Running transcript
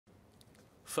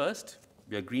First,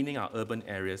 we are greening our urban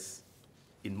areas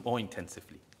more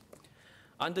intensively.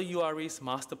 Under URA's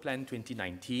Master Plan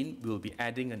 2019, we will be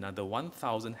adding another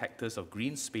 1,000 hectares of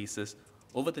green spaces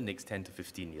over the next 10 to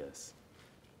 15 years.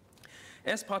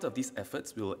 As part of these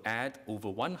efforts, we will add over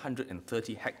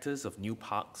 130 hectares of new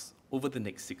parks over the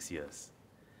next 6 years.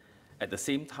 At the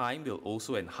same time, we'll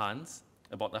also enhance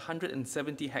about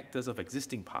 170 hectares of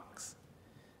existing parks.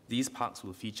 These parks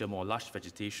will feature more lush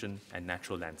vegetation and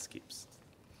natural landscapes.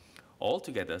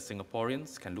 Altogether,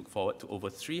 Singaporeans can look forward to over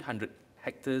 300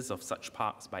 hectares of such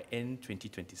parks by end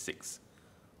 2026,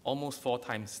 almost 4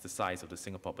 times the size of the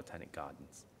Singapore Botanic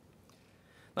Gardens.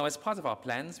 Now, as part of our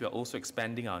plans, we are also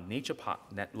expanding our nature park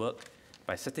network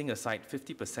by setting aside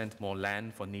 50% more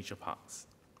land for nature parks.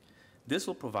 This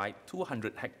will provide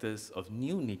 200 hectares of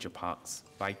new nature parks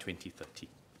by 2030.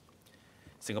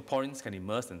 Singaporeans can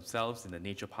immerse themselves in the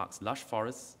nature park's lush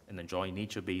forests and enjoy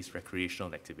nature-based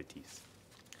recreational activities.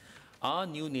 Our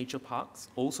new nature parks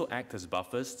also act as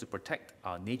buffers to protect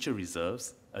our nature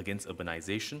reserves against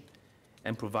urbanization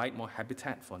and provide more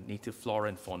habitat for native flora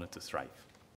and fauna to thrive.